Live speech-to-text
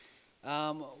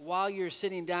While you're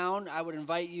sitting down, I would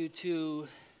invite you to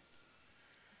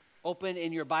open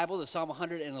in your Bible to Psalm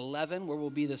 111, where we'll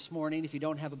be this morning. If you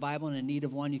don't have a Bible and in need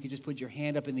of one, you can just put your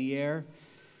hand up in the air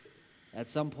at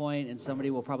some point, and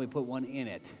somebody will probably put one in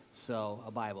it. So,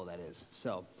 a Bible, that is.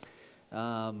 So,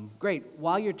 great.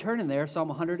 While you're turning there, Psalm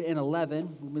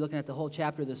 111, we'll be looking at the whole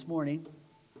chapter this morning.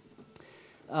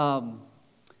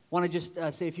 Want to just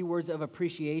say a few words of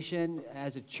appreciation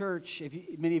as a church.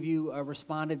 Many of you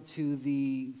responded to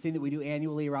the thing that we do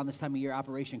annually around this time of year,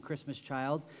 Operation Christmas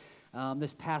Child.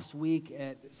 This past week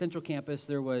at Central Campus,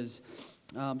 there was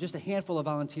just a handful of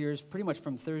volunteers, pretty much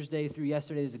from Thursday through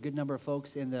yesterday. There's a good number of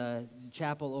folks in the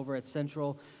chapel over at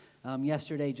Central.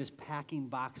 Yesterday, just packing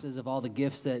boxes of all the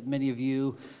gifts that many of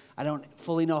you, I don't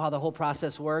fully know how the whole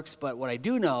process works, but what I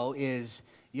do know is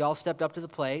you all stepped up to the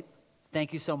plate.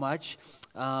 Thank you so much.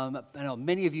 I know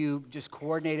many of you just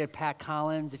coordinated Pat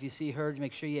Collins. If you see her,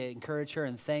 make sure you encourage her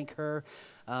and thank her.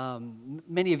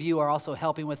 Many of you are also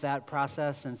helping with that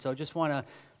process, and so just want to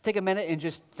take a minute and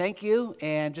just thank you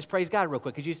and just praise God real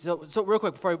quick. So real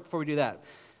quick before we do that,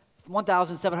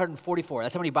 1,744.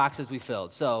 That's how many boxes we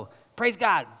filled. So praise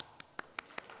God.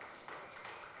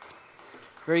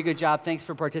 Very good job. Thanks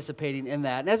for participating in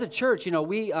that. And as a church,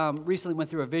 we recently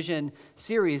went through a vision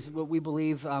series, what we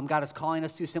believe God is calling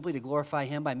us to, simply to glorify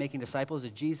Him by making disciples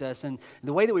of Jesus. And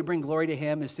the way that we bring glory to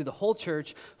Him is through the whole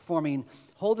church forming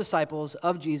whole disciples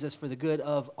of Jesus for the good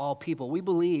of all people. We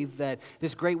believe that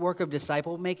this great work of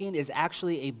disciple making is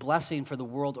actually a blessing for the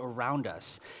world around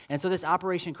us. And so this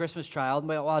Operation Christmas Child,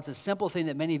 while it's a simple thing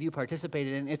that many of you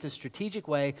participated in, it's a strategic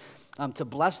way to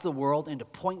bless the world and to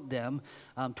point them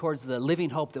towards the living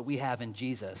hope that we have in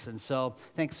Jesus. And so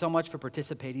thanks so much for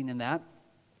participating in that.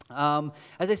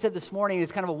 As I said this morning,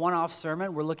 it's kind of a one-off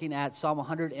sermon. We're looking at Psalm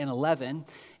 111,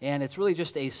 and it's really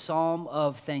just a psalm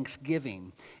of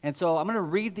thanksgiving. And so I'm going to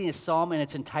read the psalm in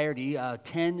its entirety,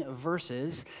 10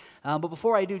 verses. But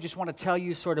before I do, just want to tell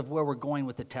you sort of where we're going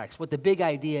with the text, what the big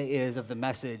idea is of the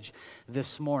message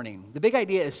this morning. The big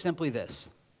idea is simply this: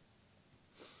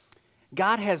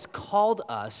 God has called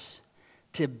us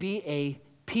to be a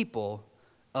people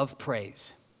of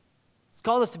praise. He's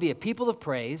called us to be a people of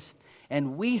praise,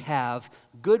 and we have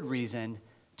good reason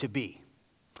to be.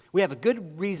 We have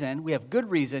good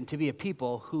reason to be a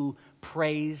people who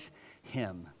praise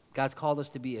Him. God's called us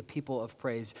to be a people of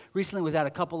praise. Recently was at a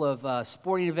couple of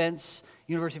sporting events,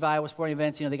 University of Iowa sporting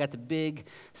events. They got the big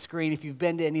screen. If you've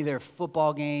been to any of their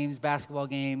football games, basketball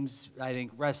games, I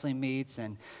think wrestling meets,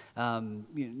 and a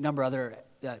number of other,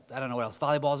 I don't know what else,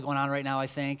 volleyball's going on right now, I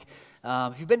think.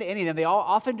 If you've been to any of them, they all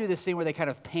often do this thing where they kind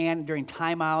of pan during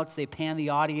timeouts. They pan the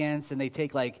audience, and they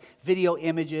take like video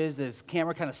images. This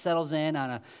camera kind of settles in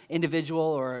on an individual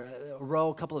or a row,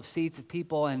 a couple of seats of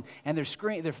people, and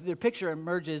their picture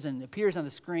emerges and appears on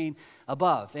the screen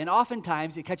above. And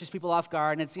oftentimes it catches people off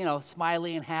guard, and it's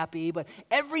smiley and happy. But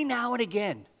every now and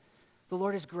again, the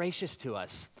Lord is gracious to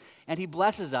us, and He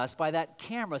blesses us by that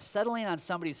camera settling on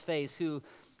somebody's face who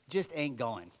just ain't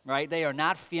going, right? They are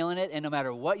not feeling it, and no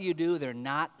matter what you do, they're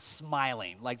not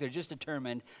smiling. Like they're just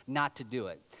determined not to do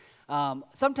it.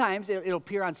 Sometimes it'll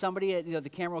appear on somebody, the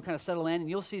camera will kind of settle in, and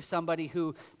you'll see somebody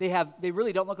who they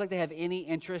really don't look like they have any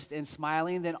interest in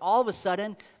smiling. Then all of a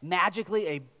sudden, magically,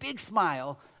 a big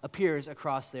smile appears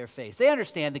across their face. They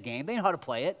understand the game. They know how to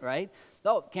play it, right?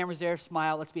 Oh, camera's there,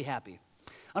 smile, let's be happy.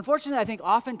 Unfortunately, I think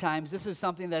oftentimes this is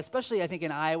something that, especially I think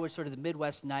in Iowa, sort of the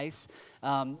Midwest nice,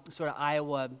 sort of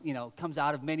Iowa, comes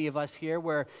out of many of us here,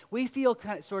 where we feel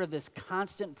sort of this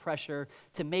constant pressure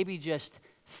to maybe just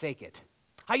fake it.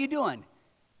 How you doing?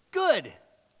 Good,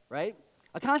 right?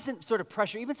 A constant sort of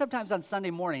pressure, even sometimes on Sunday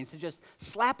mornings, to just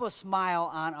slap a smile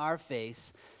on our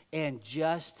face and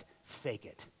just fake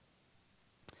it.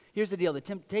 Here's the deal. The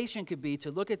temptation could be to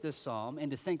look at this psalm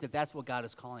and to think that that's what God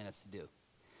is calling us to do.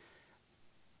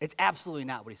 It's absolutely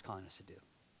not what He's calling us to do.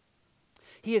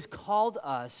 He has called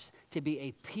us to be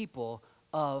a people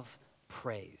of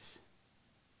praise.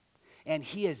 And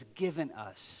He has given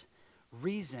us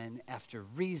reason after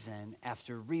reason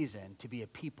after reason to be a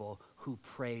people who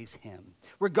praise Him.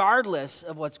 Regardless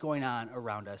of what's going on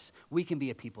around us, we can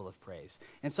be a people of praise.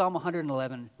 And Psalm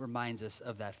 111 reminds us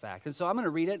of that fact. And so I'm going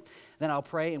to read it, then I'll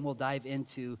pray, and we'll dive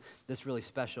into this really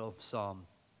special psalm.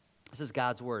 This is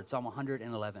God's word, Psalm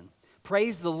 111.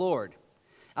 Praise the Lord.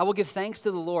 I will give thanks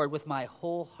to the Lord with my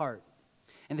whole heart,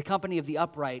 in the company of the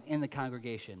upright in the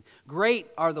congregation. Great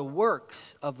are the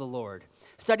works of the Lord,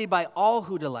 studied by all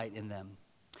who delight in them.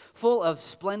 Full of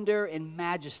splendor and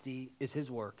majesty is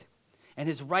His work, and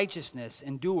His righteousness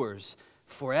endures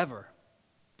forever.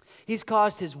 He's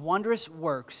caused His wondrous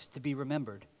works to be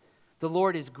remembered. The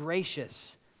Lord is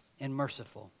gracious and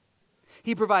merciful.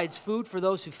 He provides food for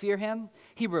those who fear him.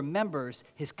 He remembers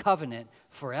his covenant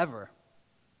forever.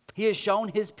 He has shown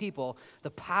his people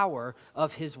the power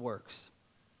of his works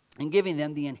and giving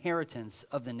them the inheritance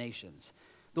of the nations.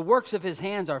 The works of his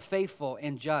hands are faithful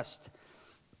and just.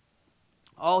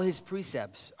 All his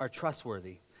precepts are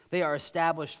trustworthy. They are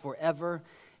established forever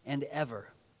and ever,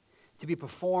 to be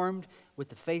performed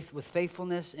with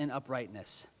faithfulness and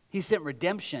uprightness. He sent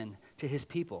redemption to his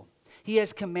people. He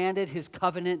has commanded his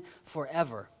covenant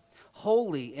forever.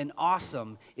 Holy and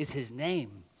awesome is his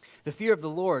name. The fear of the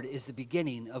Lord is the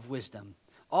beginning of wisdom.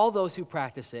 All those who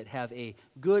practice it have a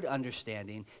good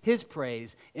understanding. His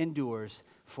praise endures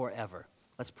forever.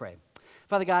 Let's pray.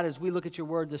 Father God, as we look at your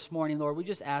word this morning, Lord, we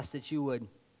just ask that you would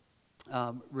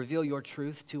reveal your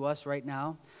truth to us right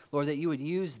now. Lord, that you would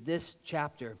use this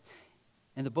chapter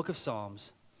in the book of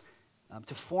Psalms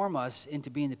to form us into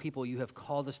being the people you have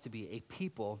called us to be, a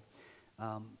people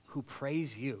who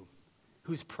praise you,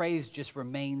 whose praise just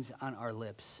remains on our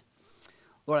lips.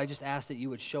 Lord, I just ask that you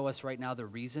would show us right now the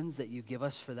reasons that you give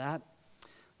us for that,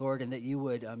 Lord, and that you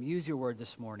would use your word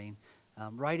this morning,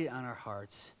 write it on our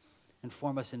hearts, and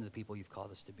form us into the people you've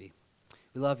called us to be.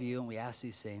 We love you, and we ask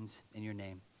these things in your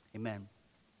name. Amen.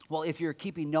 Well, if you're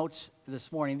keeping notes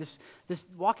this morning, this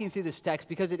walking through this text,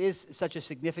 because it is such a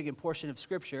significant portion of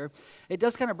Scripture, it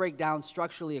does kind of break down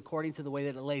structurally according to the way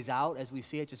that it lays out as we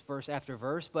see it, just verse after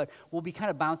verse. But we'll be kind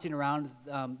of bouncing around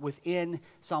within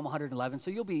Psalm 111,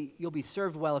 so you'll be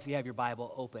served well if you have your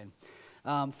Bible open.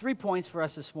 3 points for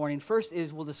us this morning. First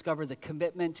is we'll discover the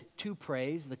commitment to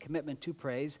praise,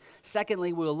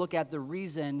 Secondly, we'll look at the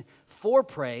reason for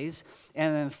praise.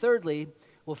 And then thirdly,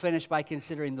 we'll finish by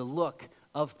considering the look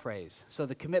of praise. So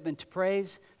the commitment to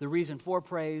praise, the reason for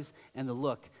praise, and the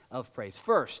look of praise.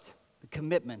 First, the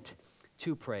commitment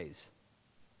to praise.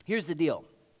 Here's the deal.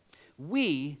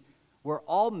 We were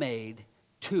all made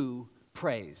to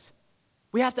praise.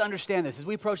 We have to understand this. As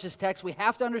we approach this text, we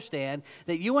have to understand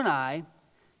that you and I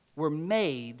were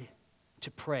made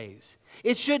to praise.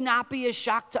 It should not be a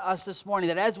shock to us this morning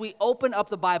that as we open up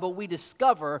the Bible, we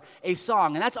discover a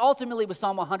song. And that's ultimately what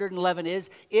Psalm 111 is.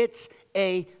 It's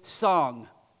a song.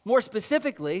 More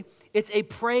specifically, it's a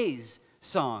praise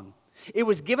song. It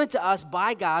was given to us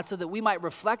by God so that we might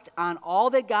reflect on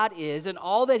all that God is and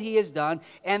all that he has done,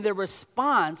 and the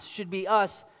response should be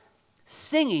us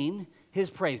singing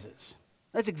his praises.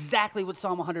 That's exactly what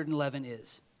Psalm 111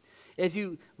 is. As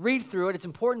you read through it, it's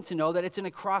important to know that it's an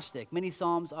acrostic. Many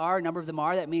psalms are, a number of them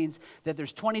are. That means that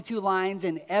there's 22 lines,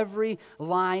 and every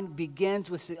line begins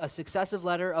with a successive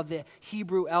letter of the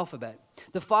Hebrew alphabet.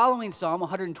 The following psalm,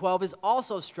 112, is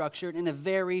also structured in a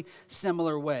very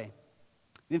similar way.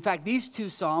 In fact, these two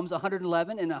psalms,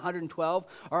 111 and 112,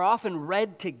 are often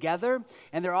read together,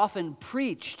 and they're often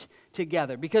preached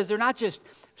together because they're not just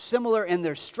similar in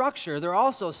their structure, they're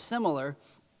also similar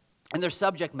and their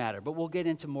subject matter, but we'll get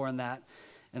into more on that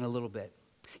in a little bit.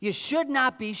 You should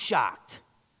not be shocked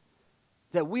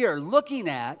that we are looking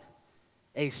at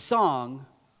a song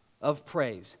of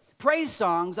praise. Praise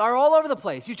songs are all over the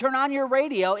place. You turn on your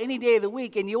radio any day of the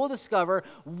week and you will discover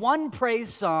one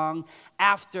praise song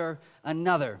after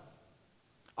another.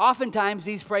 Oftentimes,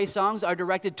 these praise songs are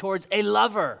directed towards a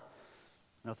lover.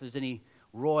 I don't know if there's any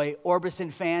Roy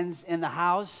Orbison fans in the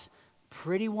house.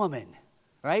 Pretty Woman.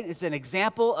 Right? It's an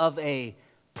example of a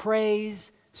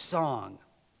praise song.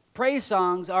 Praise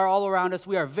songs are all around us.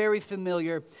 We are very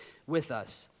familiar with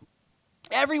us.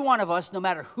 Every one of us, no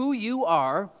matter who you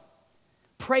are,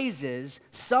 praises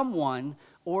someone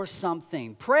or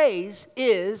something. Praise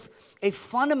is a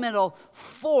fundamental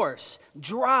force,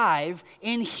 drive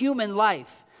in human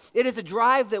life. It is a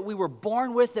drive that we were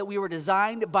born with, that we were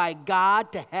designed by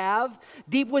God to have.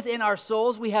 Deep within our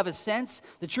souls, we have a sense.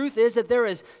 The truth is that there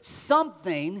is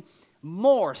something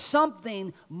more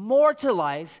to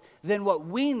life than what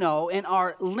we know in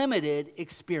our limited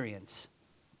experience.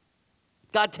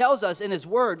 God tells us in his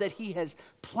word that he has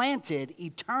planted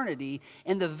eternity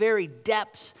in the very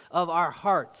depths of our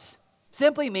hearts.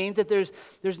 Simply means that there's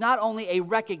not only a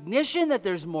recognition that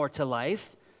there's more to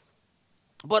life,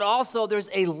 but also there's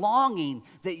a longing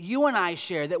that you and I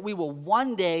share that we will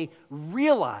one day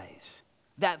realize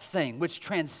that thing which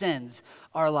transcends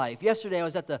our life. Yesterday I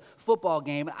was at the football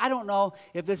game. I don't know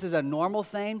if this is a normal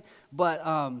thing, but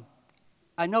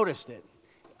I noticed it.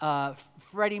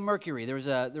 Freddie Mercury. There was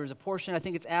a portion, I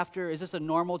think it's after, is this a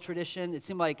normal tradition? It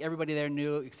seemed like everybody there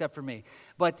knew except for me.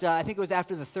 But I think it was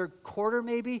after the third quarter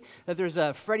maybe, that there's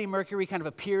a Freddie Mercury kind of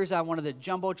appears on one of the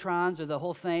Jumbotrons or the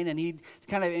whole thing, and he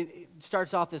kind of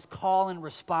starts off this call and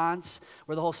response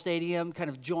where the whole stadium kind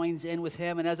of joins in with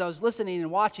him. And as I was listening and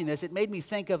watching this, it made me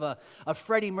think of a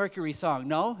Freddie Mercury song.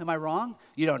 No? Am I wrong?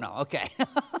 You don't know. Okay.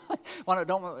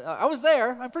 I was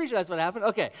there. I'm pretty sure that's what happened.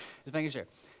 Okay. Just making sure.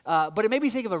 But it made me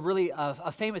think of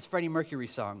a famous Freddie Mercury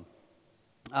song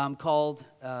called,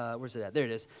 where's it at? There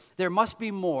it is. There must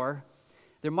be more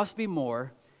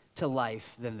to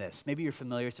life than this. Maybe you're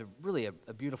familiar. It's really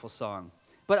a beautiful song.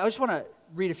 But I just want to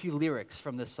read a few lyrics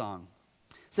from this song.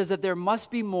 It says that there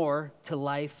must be more to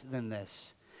life than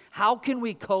this. How can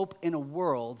we cope in a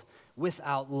world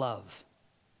without love?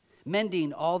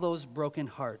 Mending all those broken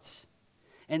hearts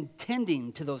and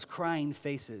tending to those crying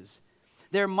faces.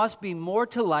 There must be more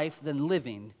to life than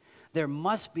living. There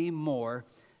must be more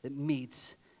that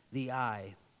meets the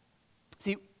eye.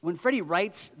 See, when Freddie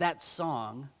writes that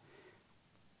song,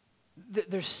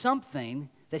 there's something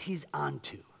that he's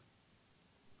onto.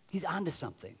 He's onto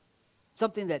something.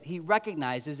 Something that he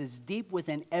recognizes is deep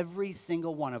within every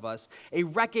single one of us. A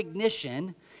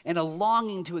recognition and a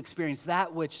longing to experience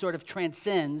that which sort of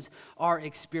transcends our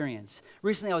experience.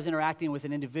 Recently, I was interacting with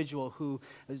an individual who,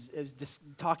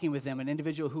 talking with them, an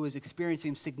individual who was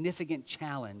experiencing significant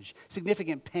challenge,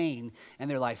 significant pain in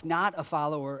their life, not a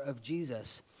follower of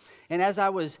Jesus. And as I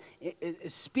was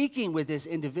speaking with this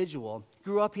individual,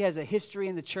 grew up, he has a history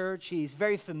in the church, he's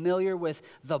very familiar with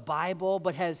the Bible,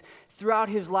 but has throughout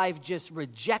his life just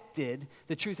rejected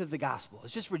the truth of the gospel.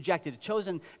 It's just rejected,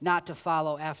 chosen not to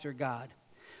follow after God.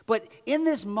 But in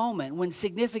this moment, when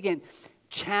significant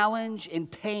challenge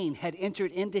and pain had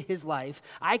entered into his life,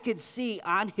 I could see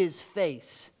on his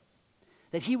face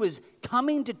that he was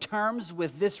coming to terms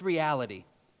with this reality,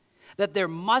 that there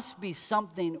must be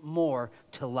something more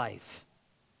to life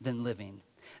than living.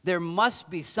 There must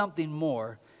be something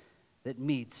more that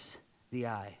meets the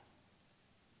eye.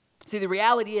 See, the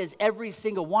reality is every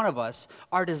single one of us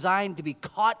are designed to be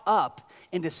caught up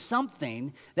into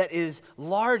something that is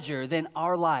larger than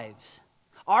our lives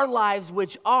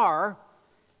which are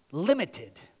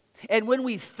limited. And when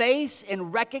we face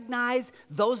and recognize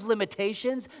those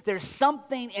limitations, there's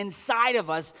something inside of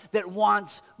us that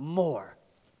wants more,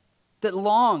 that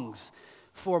longs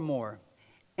for more.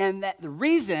 And that the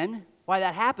reason why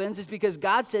that happens is because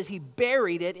God says he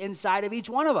buried it inside of each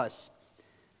one of us.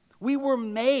 We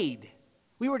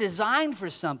were designed for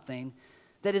something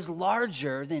that is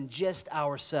larger than just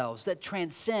ourselves, that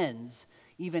transcends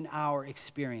even our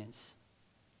experience.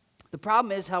 The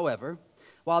problem is, however,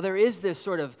 while there is this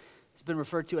sort of, it's been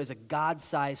referred to as a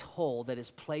God-sized hole that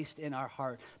is placed in our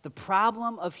heart, the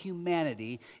problem of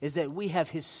humanity is that we have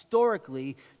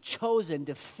historically chosen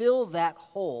to fill that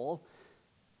hole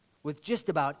with just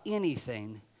about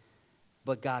anything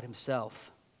but God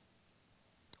himself.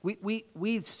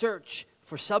 We search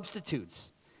for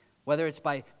substitutes, whether it's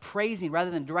by praising,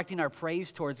 rather than directing our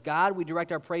praise towards God, we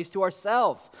direct our praise to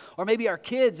ourselves, or maybe our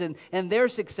kids and their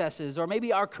successes, or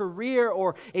maybe our career,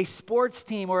 or a sports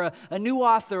team, or a new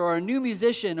author, or a new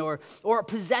musician, or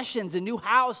possessions, a new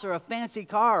house, or a fancy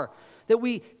car, that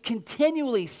we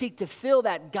continually seek to fill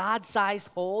that God-sized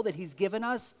hole that he's given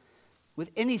us with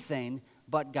anything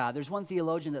but God. There's one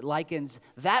theologian that likens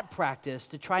that practice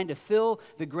to trying to fill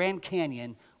the Grand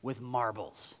Canyon with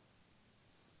marbles.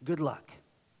 Good luck.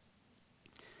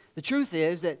 The truth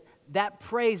is that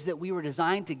praise that we were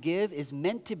designed to give is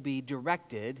meant to be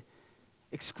directed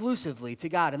exclusively to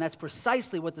God. And that's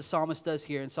precisely what the psalmist does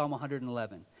here in Psalm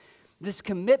 111. This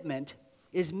commitment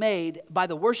is made by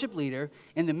the worship leader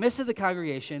in the midst of the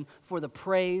congregation for the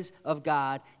praise of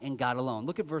God and God alone.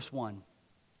 Look at verse 1.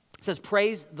 It says,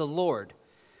 "Praise the Lord.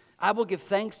 I will give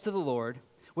thanks to the Lord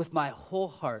with my whole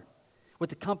heart, in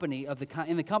the company of the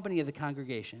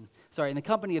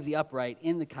upright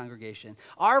in the congregation."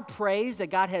 Our praise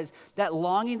that God has, that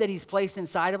longing that he's placed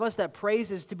inside of us, that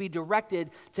praise is to be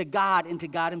directed to God and to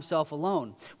God himself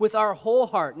alone. With our whole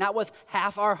heart, not with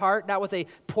half our heart, not with a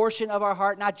portion of our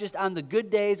heart, not just on the good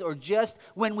days or just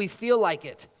when we feel like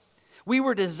it. We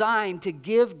were designed to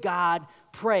give God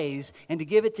praise and to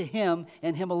give it to him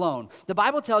and him alone. The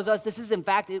Bible tells us this is in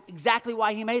fact exactly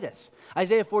why he made us.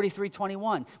 Isaiah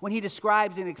 43:21, when he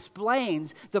describes and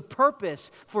explains the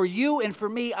purpose for you and for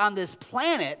me on this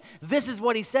planet, this is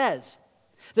what he says.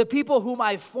 The people whom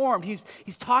I formed, he's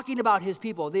talking about his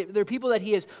people. They're people that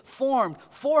he has formed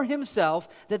for himself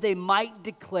that they might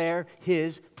declare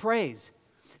his praise.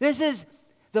 This is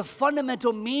the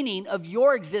fundamental meaning of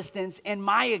your existence and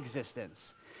my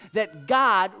existence. that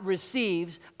God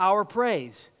receives our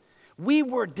praise. We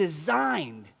were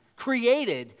designed,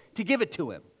 created to give it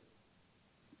to him.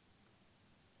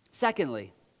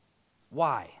 Secondly,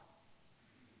 why?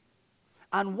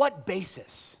 On what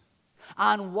basis,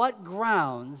 on what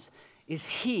grounds is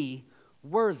he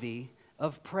worthy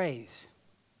of praise?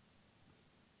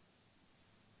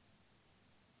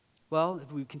 Well,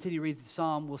 if we continue to read the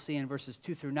psalm, we'll see in verses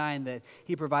 2 through 9 that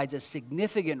he provides a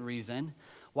significant reason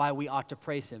why we ought to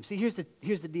praise him. See, here's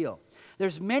the deal.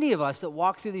 There's many of us that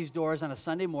walk through these doors on a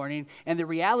Sunday morning, and the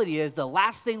reality is the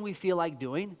last thing we feel like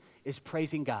doing is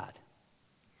praising God.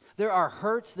 There are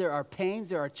hurts, there are pains,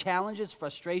 there are challenges,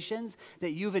 frustrations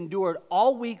that you've endured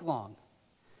all week long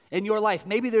in your life.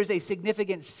 Maybe there's a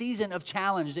significant season of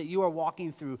challenge that you are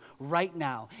walking through right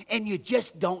now, and you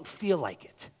just don't feel like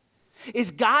it.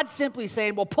 Is God simply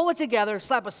saying, well, pull it together,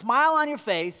 slap a smile on your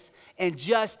face, and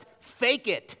just fake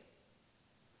it?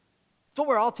 That's what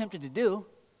we're all tempted to do.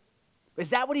 Is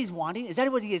that what he's wanting? Is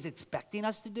that what he is expecting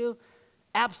us to do?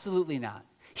 Absolutely not.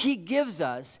 He gives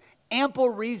us ample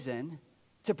reason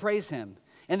to praise him.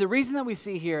 And the reason that we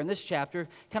see here in this chapter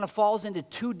kind of falls into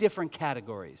two different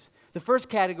categories. The first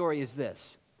category is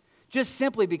this: just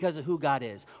simply because of who God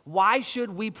is. Why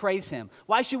should we praise him?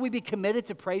 Why should we be committed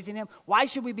to praising him? Why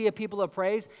should we be a people of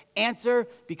praise? Answer: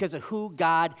 because of who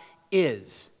God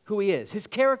is, who he is, his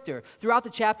character. Throughout the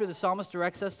chapter, the psalmist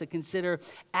directs us to consider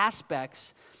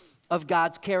aspects of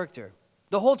God's character.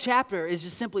 The whole chapter is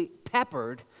just simply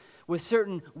peppered with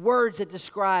certain words that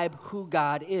describe who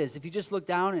God is. If you just look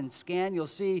down and scan, you'll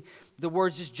see the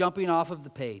words just jumping off of the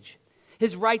page.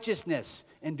 His righteousness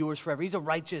endures forever. He's a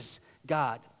righteous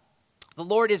God. The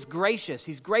Lord is gracious.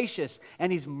 He's gracious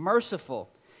and he's merciful.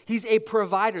 He's a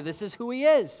provider. This is who he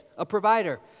is, a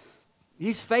provider.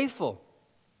 He's faithful.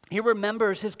 He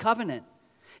remembers his covenant.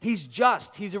 He's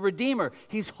just. He's a redeemer.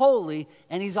 He's holy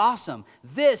and he's awesome.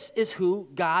 This is who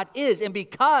God is. And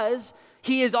because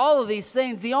he is all of these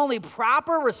things, the only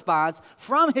proper response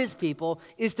from his people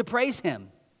is to praise him.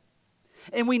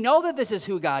 And we know that this is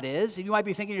who God is. And you might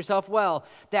be thinking to yourself, well,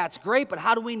 that's great, but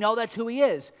how do we know that's who he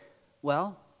is?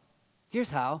 Well,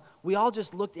 here's how. We all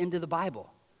just looked into the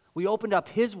Bible. We opened up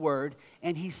his word,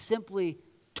 and he simply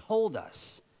told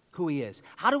us who he is.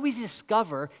 How do we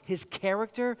discover his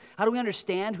character? How do we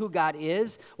understand who God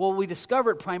is? Well, we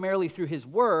discover it primarily through his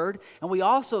word, and we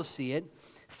also see it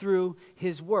through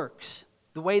his works,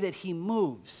 the way that he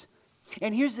moves.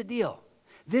 And here's the deal.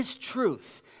 This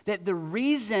truth, that the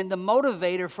reason, the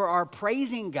motivator for our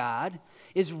praising God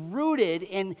is rooted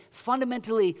in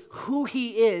fundamentally who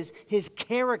he is, his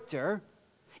character,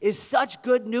 is such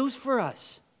good news for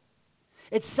us.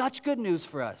 It's such good news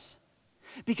for us.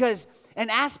 Because an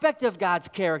aspect of God's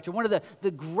character, one of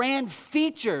the grand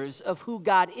features of who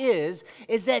God is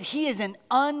that he is an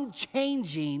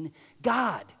unchanging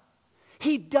God.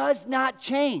 He does not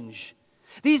change.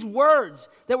 These words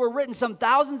that were written some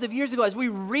thousands of years ago, as we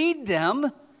read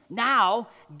them now,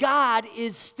 God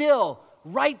is still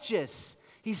righteous.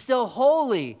 He's still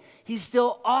holy. He's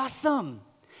still awesome.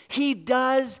 He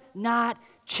does not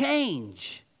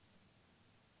change.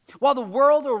 While the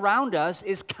world around us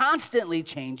is constantly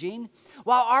changing,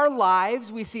 while our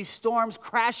lives, we see storms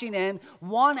crashing in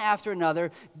one after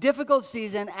another, difficult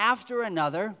season after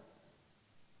another,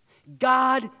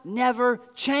 God never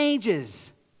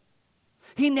changes.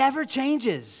 He never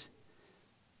changes.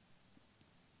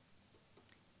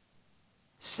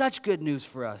 Such good news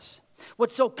for us.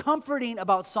 What's so comforting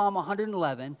about Psalm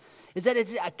 111 is that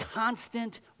it's a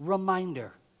constant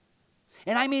reminder.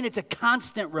 And I mean it's a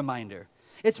constant reminder.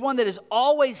 It's one that is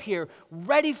always here,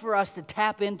 ready for us to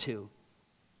tap into.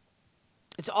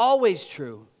 It's always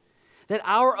true that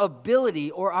our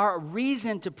ability or our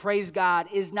reason to praise God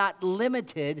is not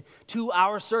limited to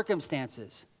our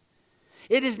circumstances.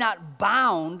 It is not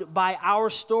bound by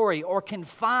our story or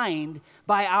confined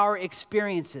by our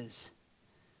experiences.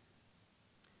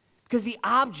 Because the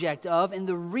object of and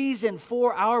the reason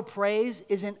for our praise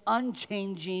is an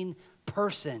unchanging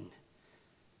person.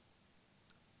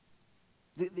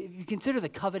 You consider the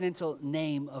covenantal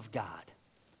name of God.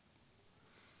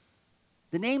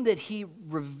 The name that he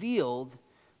revealed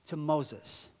to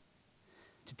Moses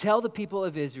to tell the people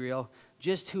of Israel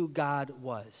just who God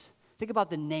was. Think about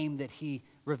the name that he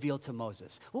revealed to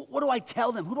Moses. What do I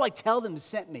tell them? Who do I tell them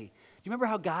sent me? Do you remember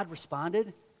how God responded?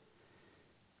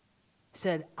 He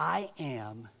said, I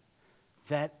am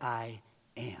that I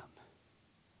am.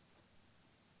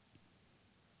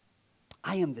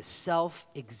 I am the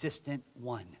self-existent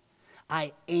one.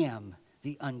 I am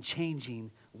the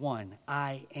unchanging one.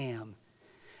 I am.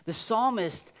 The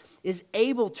psalmist is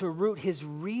able to root his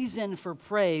reason for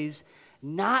praise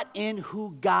not in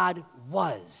who God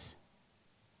was,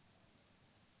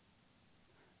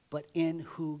 but in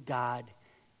who God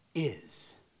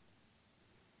is.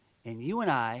 And you and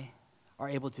I are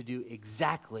able to do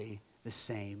exactly the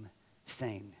same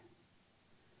thing.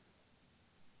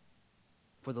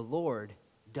 For the Lord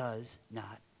does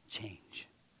not change.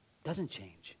 Doesn't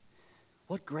change.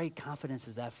 What great confidence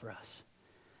is that for us?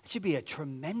 It should be a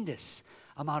tremendous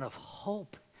amount of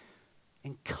hope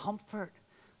and comfort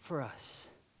for us.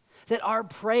 That our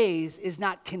praise is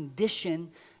not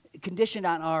conditioned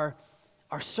on our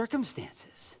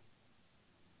circumstances.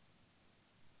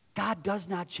 God does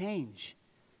not change.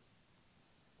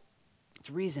 It's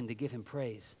reason to give him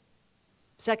praise.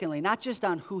 Secondly, not just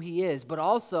on who he is, but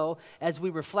also as we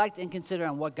reflect and consider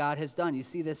on what God has done. You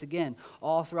see this again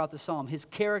all throughout the psalm. His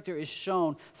character is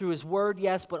shown through his word,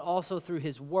 yes, but also through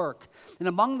his work. And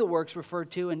among the works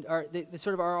referred to and they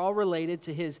sort of are all related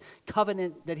to his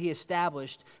covenant that he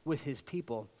established with his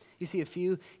people. You see a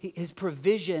few, his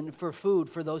provision for food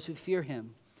for those who fear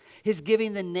him. His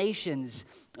giving the nations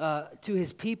to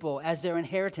his people as their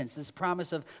inheritance, this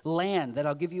promise of land, that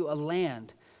I'll give you a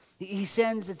land. He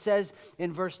sends, it says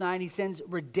in verse 9, he sends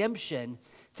redemption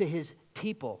to his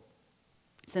people.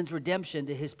 He sends redemption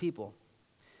to his people.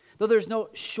 Though there's no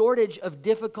shortage of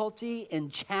difficulty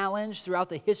and challenge throughout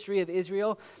the history of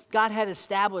Israel, God had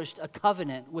established a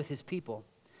covenant with his people.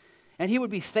 And he would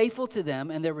be faithful to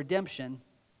them, and their redemption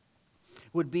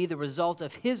would be the result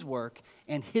of his work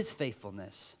and his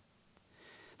faithfulness.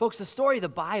 Folks, the story of the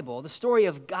Bible, the story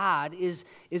of God, is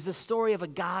the story of a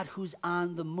God who's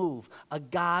on the move, a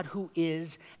God who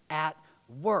is at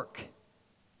work.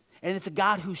 And it's a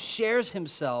God who shares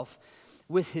himself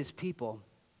with his people.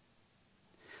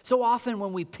 So often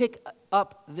when we pick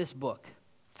up this book,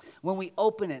 when we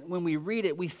open it, when we read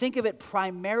it, we think of it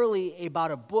primarily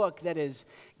about a book that is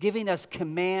giving us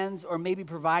commands or maybe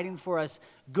providing for us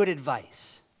good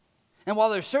advice. And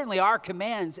while there certainly are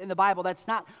commands in the Bible, that's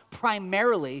not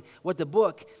primarily what the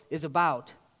book is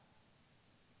about.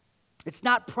 It's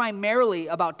not primarily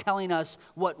about telling us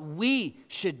what we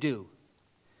should do,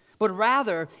 but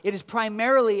rather it is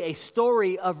primarily a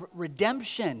story of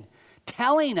redemption,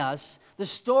 telling us the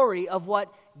story of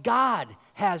what God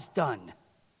has done.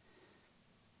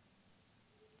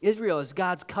 Israel, as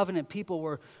God's covenant people,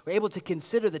 were able to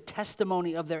consider the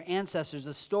testimony of their ancestors,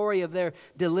 the story of their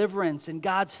deliverance and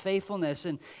God's faithfulness,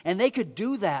 and they could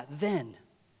do that then.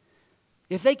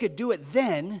 If they could do it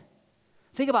then,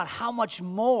 think about how much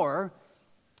more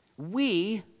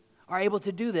we are able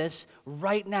to do this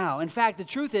right now. In fact, the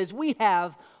truth is we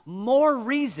have more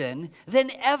reason than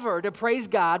ever to praise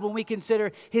God when we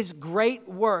consider his great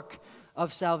work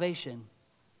of salvation.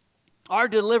 Our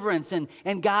deliverance and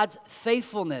God's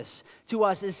faithfulness to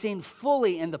us is seen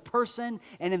fully in the person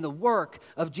and in the work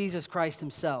of Jesus Christ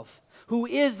himself, who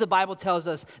is, the Bible tells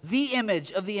us, the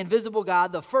image of the invisible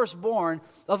God, the firstborn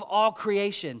of all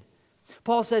creation.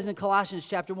 Paul says in Colossians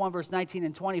chapter 1, verse 19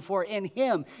 and 24, in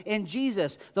him, in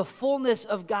Jesus, the fullness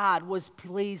of God was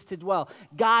pleased to dwell.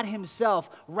 God himself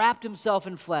wrapped himself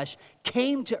in flesh,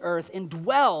 came to earth, and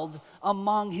dwelled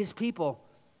among his people.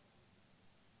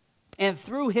 And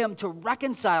through him to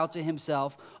reconcile to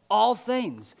himself all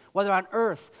things, whether on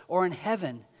earth or in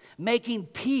heaven, making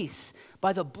peace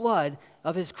by the blood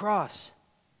of his cross.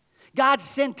 God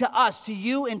sent to us, to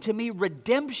you and to me,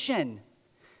 redemption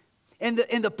in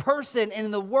the person and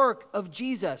in the work of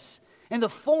Jesus, in the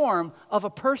form of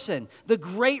a person, the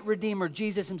great Redeemer,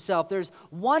 Jesus himself. There's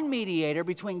one mediator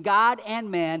between God and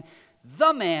man,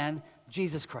 the man,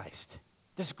 Jesus Christ,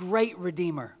 this great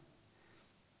Redeemer.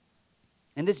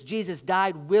 And this Jesus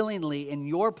died willingly in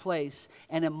your place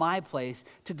and in my place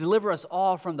to deliver us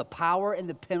all from the power and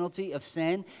the penalty of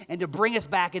sin and to bring us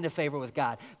back into favor with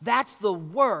God. That's the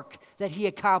work that he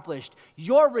accomplished,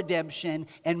 your redemption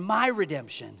and my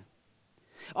redemption.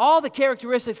 All the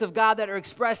characteristics of God that are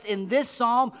expressed in this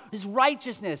psalm is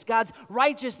righteousness, God's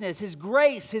righteousness, his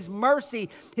grace, his mercy,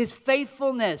 his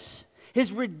faithfulness,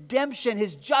 his redemption,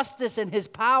 his justice, and his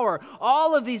power.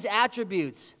 All of these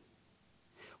attributes.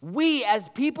 We, as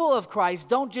people of Christ,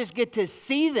 don't just get to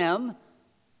see them,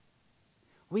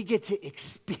 we get to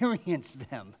experience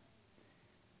them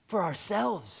for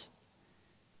ourselves.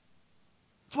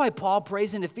 That's why Paul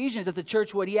prays in Ephesians that the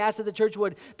church would, he asked that the church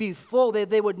would be full,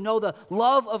 that they would know the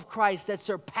love of Christ that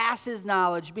surpasses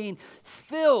knowledge, being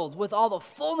filled with all the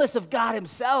fullness of God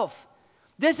himself.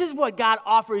 This is what God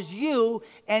offers you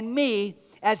and me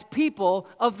as people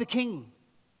of the King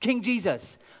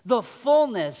Jesus. The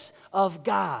fullness of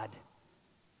God.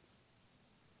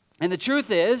 And the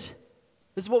truth is,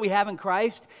 this is what we have in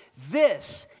Christ.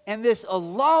 This and this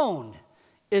alone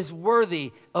is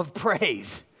worthy of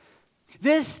praise.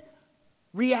 This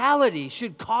reality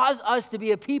should cause us to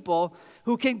be a people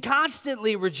who can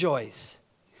constantly rejoice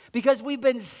because we've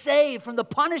been saved from the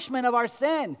punishment of our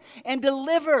sin and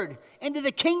delivered into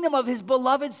the kingdom of his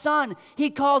beloved Son. He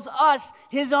calls us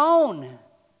his own.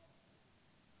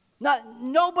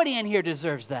 Nobody in here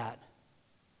deserves that,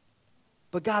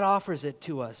 but God offers it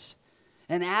to us.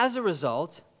 And as a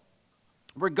result,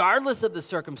 regardless of the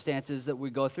circumstances that we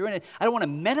go through, and I don't want to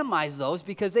minimize those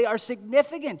because they are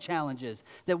significant challenges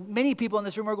that many people in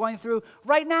this room are going through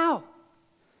right now.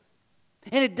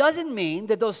 And it doesn't mean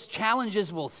that those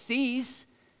challenges will cease,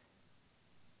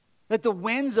 that the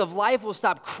winds of life will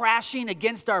stop crashing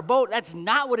against our boat. That's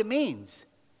not what it means.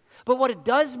 But what it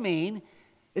does mean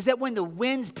is that when the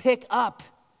winds pick up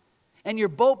and your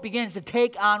boat begins to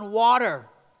take on water,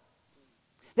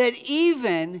 that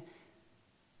even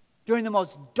during the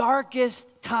most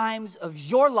darkest times of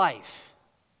your life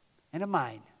and of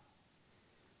mine,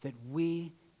 that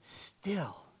we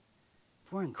still,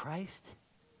 if we're in Christ,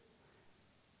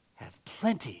 have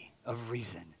plenty of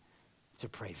reason to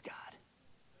praise God.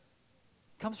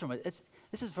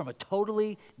 This is from a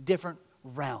totally different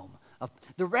realm.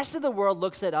 The rest of the world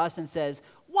looks at us and says,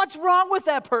 what's wrong with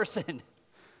that person?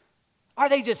 Are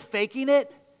they just faking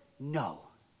it? No.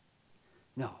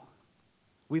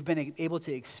 We've been able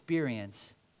to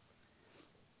experience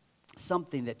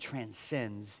something that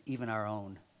transcends even our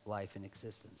own life and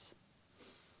existence.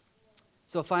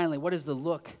 So finally, what is the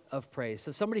look of praise?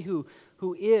 So somebody who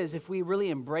is, if we really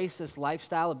embrace this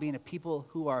lifestyle of being a people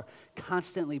who are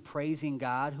constantly praising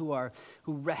God, who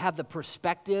have the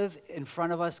perspective in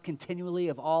front of us continually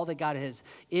of all that God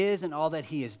is and all that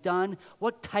he has done,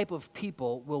 what type of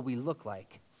people will we look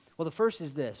like? Well, the first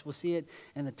is this. We'll see it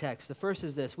in the text. The first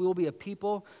is this. We will be a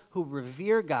people who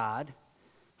revere God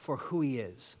for who he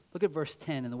is. Look at verse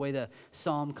 10 and the way the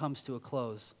psalm comes to a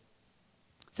close.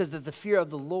 It says that the fear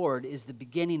of the Lord is the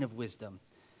beginning of wisdom.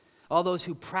 All those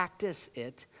who practice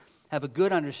it have a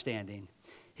good understanding.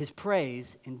 His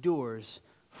praise endures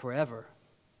forever.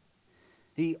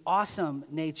 The awesome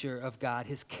nature of God,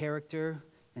 his character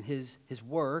and his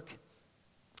work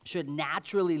should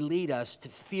naturally lead us to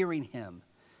fearing him,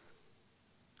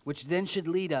 which then should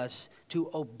lead us to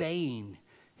obeying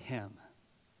him.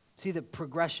 See the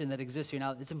progression that exists here.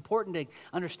 Now, it's important to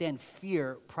understand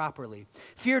fear properly.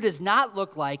 Fear does not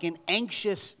look like an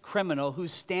anxious criminal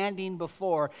who's standing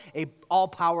before an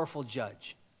all-powerful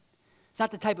judge. It's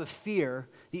not the type of fear,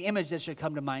 the image that should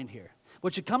come to mind here.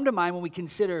 What should come to mind when we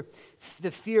consider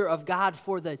the fear of God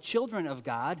for the children of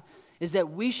God is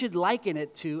that we should liken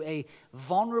it to a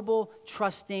vulnerable,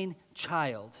 trusting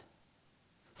child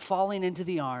falling into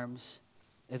the arms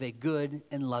of a good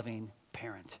and loving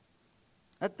parent.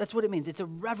 That's what it means. It's a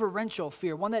reverential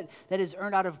fear, one that is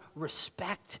earned out of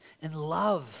respect and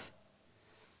love.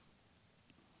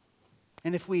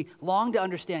 And if we long to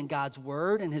understand God's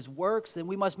word and his works, then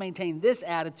we must maintain this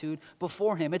attitude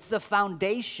before him. It's the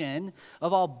foundation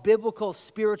of all biblical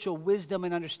spiritual wisdom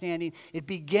and understanding. It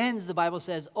begins, the Bible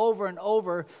says, over and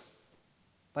over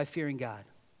by fearing God.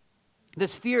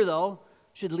 This fear, though,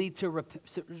 should lead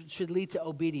to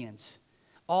obedience.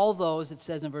 All those, it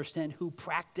says in verse 10, who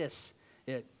practice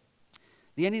it.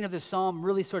 The ending of this psalm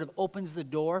really sort of opens the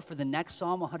door for the next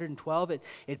Psalm 112.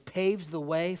 It paves the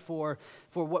way for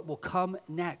what will come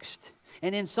next.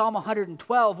 And in Psalm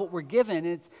 112, what we're given, and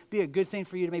it'd be a good thing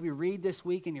for you to maybe read this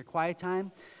week in your quiet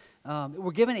time,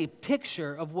 we're given a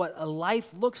picture of what a life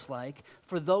looks like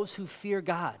for those who fear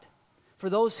God, for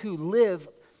those who live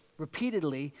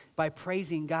repeatedly by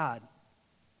praising God.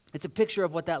 It's a picture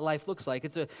of what that life looks like.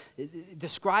 It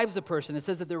describes a person. It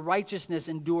says that their righteousness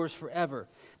endures forever,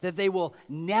 that they will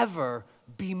never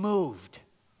be moved.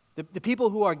 The people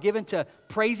who are given to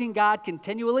praising God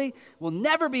continually will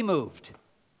never be moved.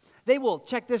 They will,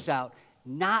 check this out,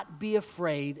 not be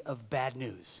afraid of bad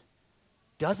news.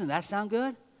 Doesn't that sound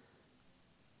good?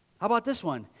 How about this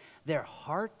one? Their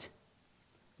heart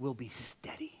will be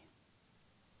steady.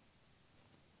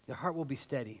 Their heart will be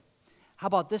steady. How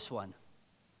about this one?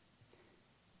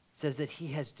 It says that he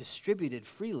has distributed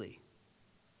freely.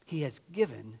 He has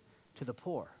given to the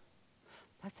poor.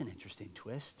 That's an interesting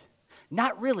twist.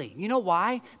 Not really. You know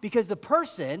why? Because the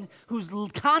person who's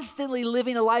constantly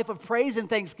living a life of praise and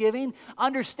thanksgiving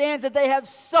understands that they have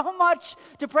so much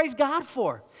to praise God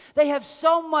for. They have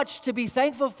so much to be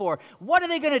thankful for. What are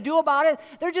they going to do about it?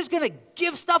 They're just going to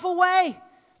give stuff away.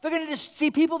 They're going to just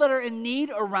see people that are in need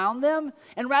around them,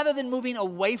 and rather than moving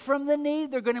away from the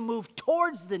need, they're going to move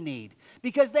towards the need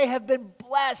because they have been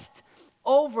blessed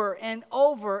over and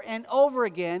over and over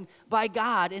again by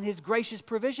God and his gracious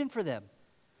provision for them.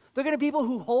 They're going to be people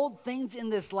who hold things in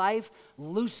this life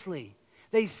loosely.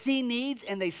 They see needs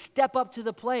and they step up to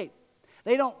the plate.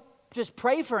 They don't just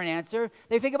pray for an answer.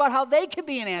 They think about how they can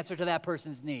be an answer to that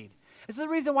person's need. This is the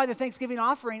reason why the Thanksgiving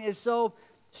offering is so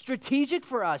strategic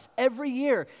for us every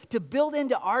year, to build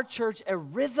into our church a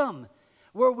rhythm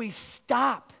where we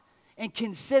stop and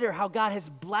consider how God has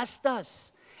blessed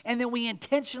us. And then we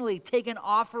intentionally take an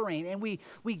offering and we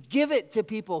give it to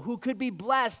people who could be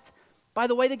blessed by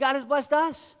the way that God has blessed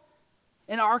us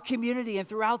in our community and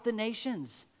throughout the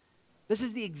nations. This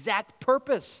is the exact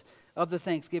purpose of the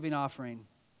Thanksgiving offering.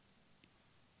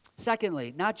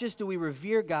 Secondly, not just do we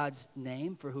revere God's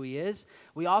name for who he is,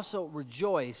 we also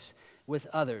rejoice with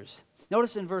others.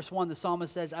 Notice in verse 1, the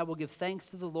psalmist says, I will give thanks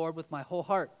to the Lord with my whole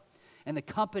heart and the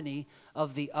company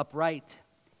of the upright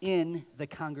in the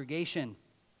congregation.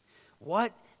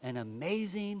 What an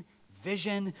amazing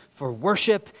vision for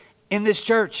worship in this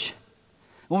church.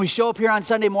 When we show up here on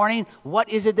Sunday morning, what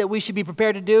is it that we should be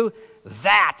prepared to do?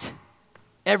 That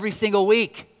every single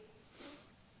week.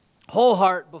 Whole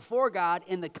heart before God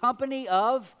in the company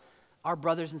of our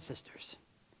brothers and sisters.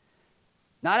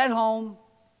 Not at home.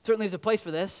 Certainly there's a place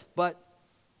for this, but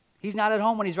he's not at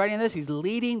home when he's writing this. He's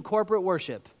leading corporate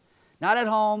worship. Not at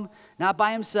home, not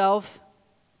by himself.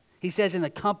 He says in the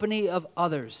company of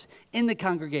others, in the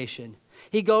congregation.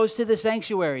 He goes to the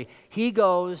sanctuary. He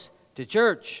goes to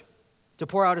church to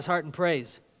pour out his heart in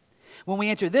praise. When we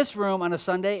enter this room on a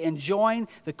Sunday and join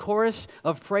the chorus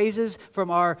of praises from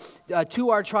to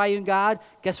our triune God,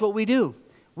 guess what we do?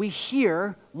 We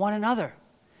hear one another.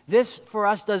 This, for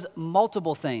us, does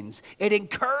multiple things. It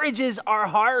encourages our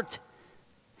heart.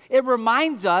 It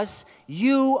reminds us,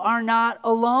 you are not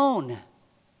alone.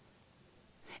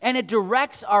 And it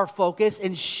directs our focus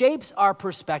and shapes our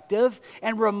perspective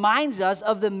and reminds us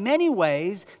of the many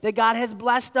ways that God has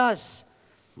blessed us.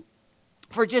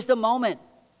 For just a moment,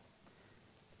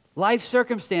 life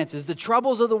circumstances, the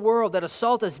troubles of the world that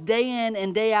assault us day in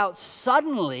and day out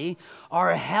suddenly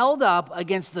are held up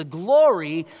against the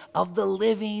glory of the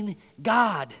living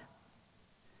God.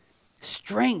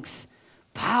 Strength,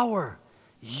 power,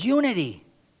 unity.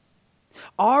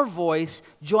 Our voice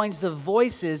joins the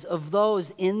voices of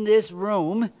those in this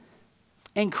room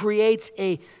and creates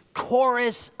a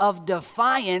chorus of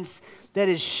defiance that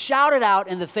is shouted out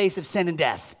in the face of sin and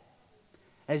death,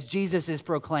 as Jesus is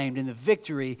proclaimed and the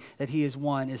victory that he has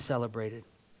won is celebrated.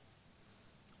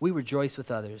 We rejoice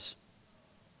with others.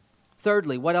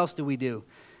 Thirdly, what else do we do?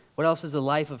 What else does a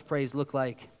life of praise look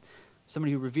like?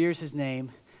 Somebody who reveres his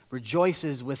name,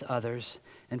 rejoices with others,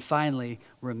 and finally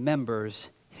remembers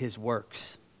his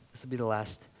works. This will be the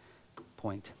last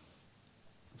point.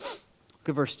 Look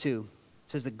at verse 2.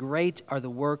 It says, "The great are the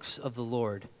works of the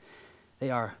Lord.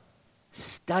 They are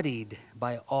studied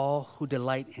by all who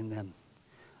delight in them."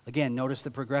 Again, notice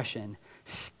the progression.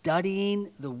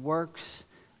 Studying the works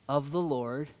of the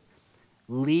Lord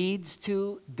leads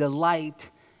to delight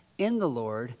in the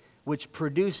Lord, which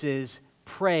produces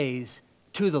praise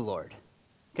to the Lord.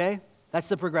 Okay? That's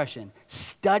the progression.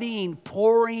 Studying,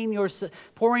 poring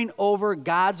over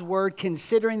God's word,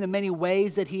 considering the many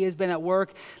ways that he has been at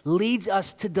work, leads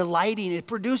us to delighting. It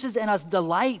produces in us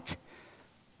delight.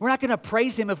 We're not going to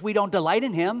praise him if we don't delight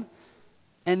in him.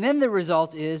 And then the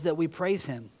result is that we praise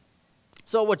him.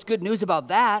 So what's good news about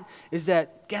that is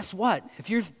that, guess what? If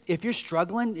you're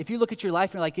struggling, if you look at your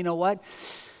life and you're like, you know what?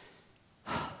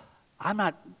 I'm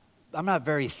not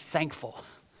very thankful.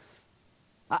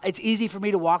 It's easy for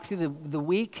me to walk through the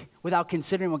week without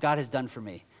considering what God has done for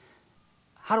me.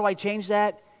 How do I change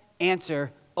that?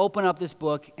 Answer, open up this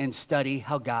book and study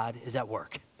how God is at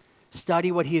work.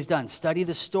 Study what he has done. Study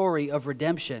the story of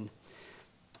redemption.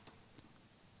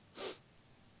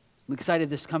 I'm excited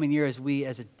this coming year as we,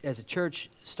 as a church,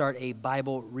 start a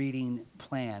Bible reading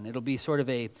plan. It'll be sort of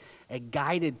a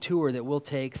guided tour that we'll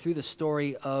take through the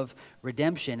story of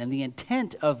redemption. And the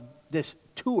intent of this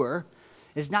tour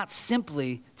is not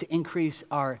simply to increase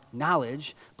our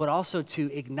knowledge, but also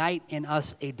to ignite in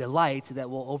us a delight that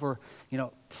will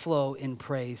flow in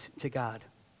praise to God.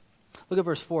 Look at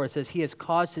verse 4. It says, "He has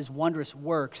caused his wondrous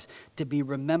works to be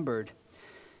remembered."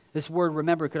 This word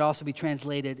 "remember" could also be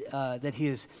translated that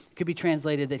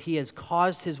he has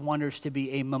caused his wonders to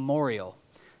be a memorial.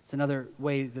 It's another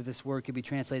way that this word could be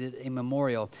translated, a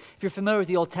memorial. If you're familiar with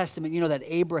the Old Testament, you know that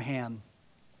Abraham,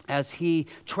 as he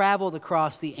traveled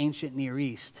across the ancient Near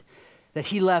East, that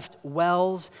he left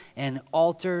wells and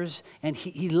altars, and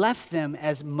he left them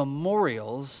as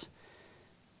memorials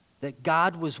that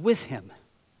God was with him,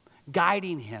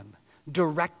 guiding him,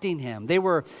 directing him. They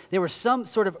were some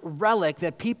sort of relic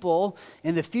that people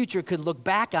in the future could look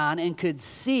back on and could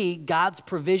see God's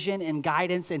provision and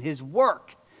guidance and his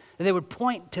work that they would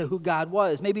point to who God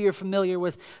was. Maybe you're familiar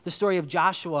with the story of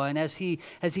Joshua, and as he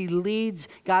leads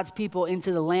God's people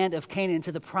into the land of Canaan,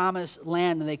 into the promised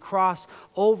land, and they cross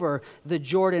over the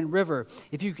Jordan River.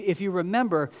 If you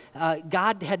remember,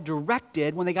 God had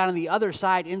directed, when they got on the other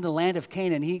side in the land of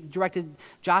Canaan, he directed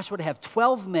Joshua to have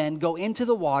 12 men go into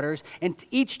the waters and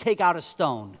each take out a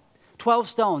stone. 12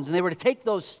 stones, and they were to take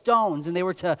those stones and they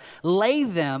were to lay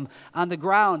them on the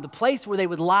ground, the place where they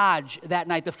would lodge that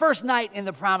night, the first night in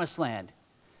the promised land.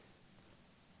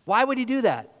 Why would he do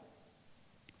that?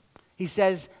 He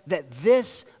says that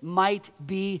this might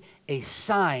be a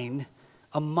sign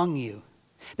among you.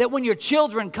 That when your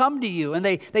children come to you and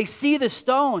they see the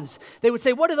stones, they would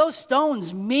say, what do those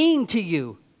stones mean to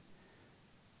you?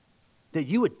 That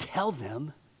you would tell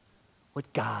them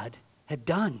what God had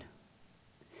done.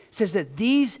 It says that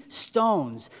these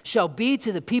stones shall be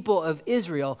to the people of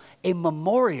Israel a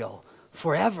memorial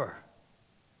forever.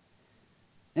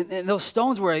 And those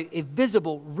stones were a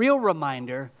visible, real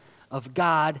reminder of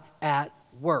God at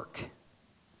work.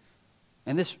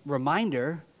 And this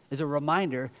reminder is a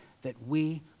reminder that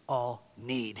we all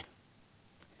need.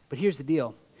 But here's the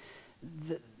deal.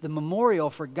 The memorial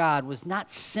for God was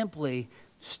not simply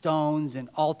stones and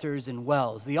altars and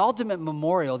wells. The ultimate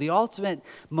memorial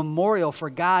for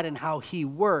God and how he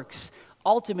works,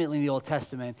 ultimately in the Old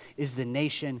Testament, is the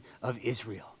nation of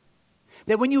Israel.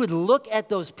 That when you would look at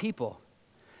those people,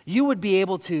 you would be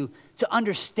able to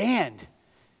understand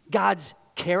God's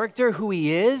character, who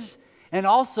he is, and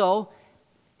also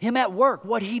him at work,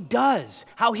 what he does,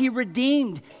 how he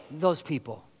redeemed those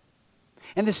people.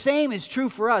 And the same is true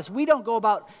for us. We don't go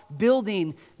about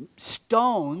building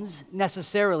stones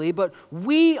necessarily, but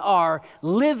we are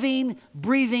living,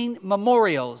 breathing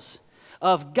memorials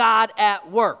of God at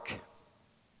work.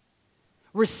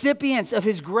 Recipients of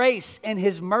his grace and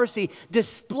his mercy,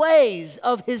 displays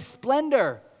of his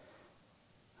splendor.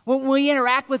 When we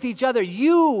interact with each other,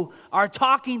 you are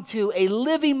talking to a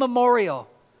living memorial,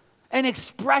 an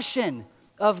expression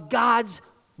of God's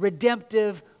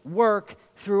redemptive work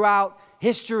throughout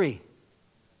history.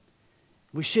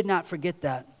 We should not forget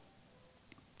that.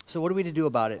 So what are we to do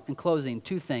about it? In closing,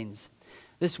 two things.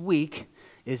 This week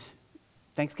is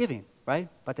Thanksgiving, right?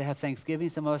 About to have Thanksgiving.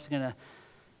 Some of us are going to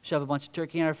shove a bunch of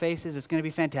turkey in our faces. It's going to be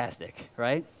fantastic,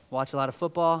 right? Watch a lot of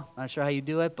football. Not sure how you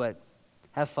do it, but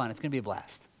have fun. It's going to be a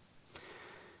blast.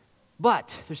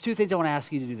 But there's two things I want to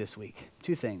ask you to do this week.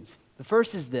 Two things. The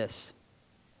first is this.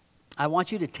 I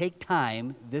want you to take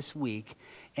time this week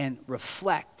and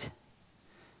reflect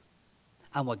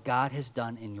on what God has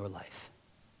done in your life.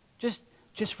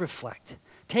 Just reflect.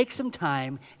 Take some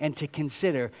time and to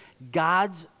consider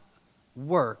God's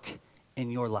work in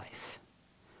your life.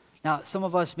 Now, some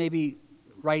of us, maybe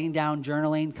writing down,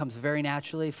 journaling comes very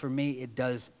naturally. For me, it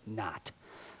does not.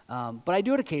 But I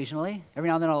do it occasionally. Every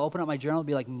now and then I'll open up my journal. It'll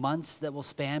be like months that will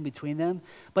span between them.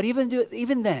 But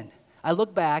even then, I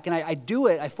look back and I do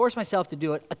it. I force myself to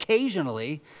do it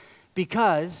occasionally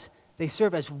because they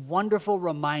serve as wonderful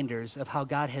reminders of how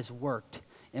God has worked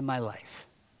in my life.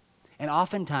 And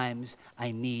oftentimes,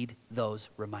 I need those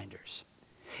reminders.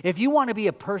 If you want to be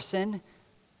a person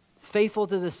faithful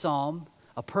to the psalm,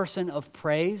 a person of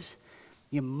praise,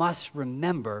 you must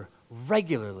remember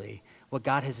regularly what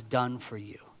God has done for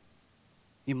you.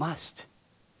 You must.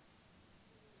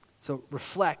 So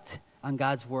reflect on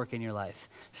God's work in your life.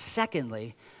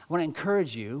 Secondly, I want to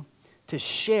encourage you to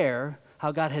share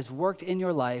how God has worked in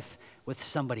your life with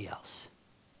somebody else.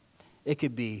 It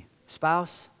could be a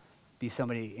spouse, be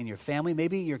somebody in your family.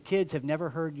 Maybe your kids have never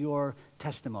heard your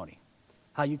testimony,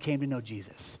 how you came to know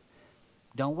Jesus.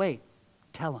 Don't wait.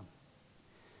 Tell them.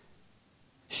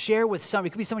 Share with somebody.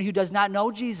 It could be somebody who does not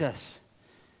know Jesus.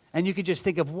 And you could just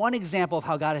think of one example of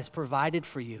how God has provided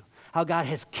for you, how God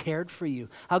has cared for you,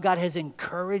 how God has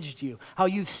encouraged you, how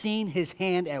you've seen his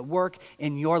hand at work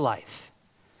in your life.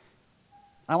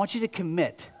 I want you to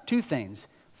commit two things.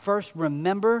 First,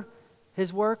 remember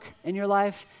his work in your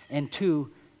life, and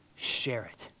two, share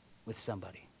it with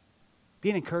somebody. Be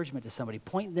an encouragement to somebody.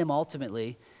 Point them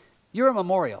ultimately. You're a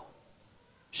memorial.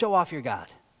 Show off your God.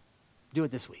 Do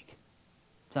it this week.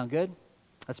 Sound good?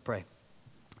 Let's pray.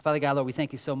 Father God, Lord, we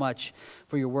thank you so much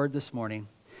for your word this morning.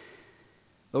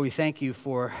 Lord, we thank you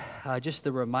for just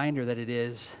the reminder that it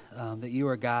is that you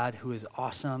are God who is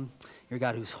awesome, you're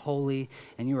God who's holy,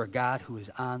 and you are God who is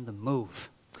on the move.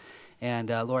 And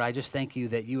Lord, I just thank you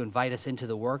that you invite us into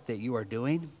the work that you are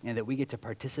doing and that we get to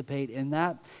participate in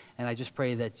that. And I just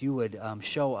pray that you would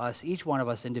show us, each one of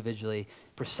us individually,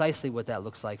 precisely what that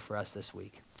looks like for us this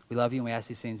week. We love you and we ask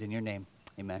these things in your name.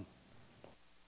 Amen.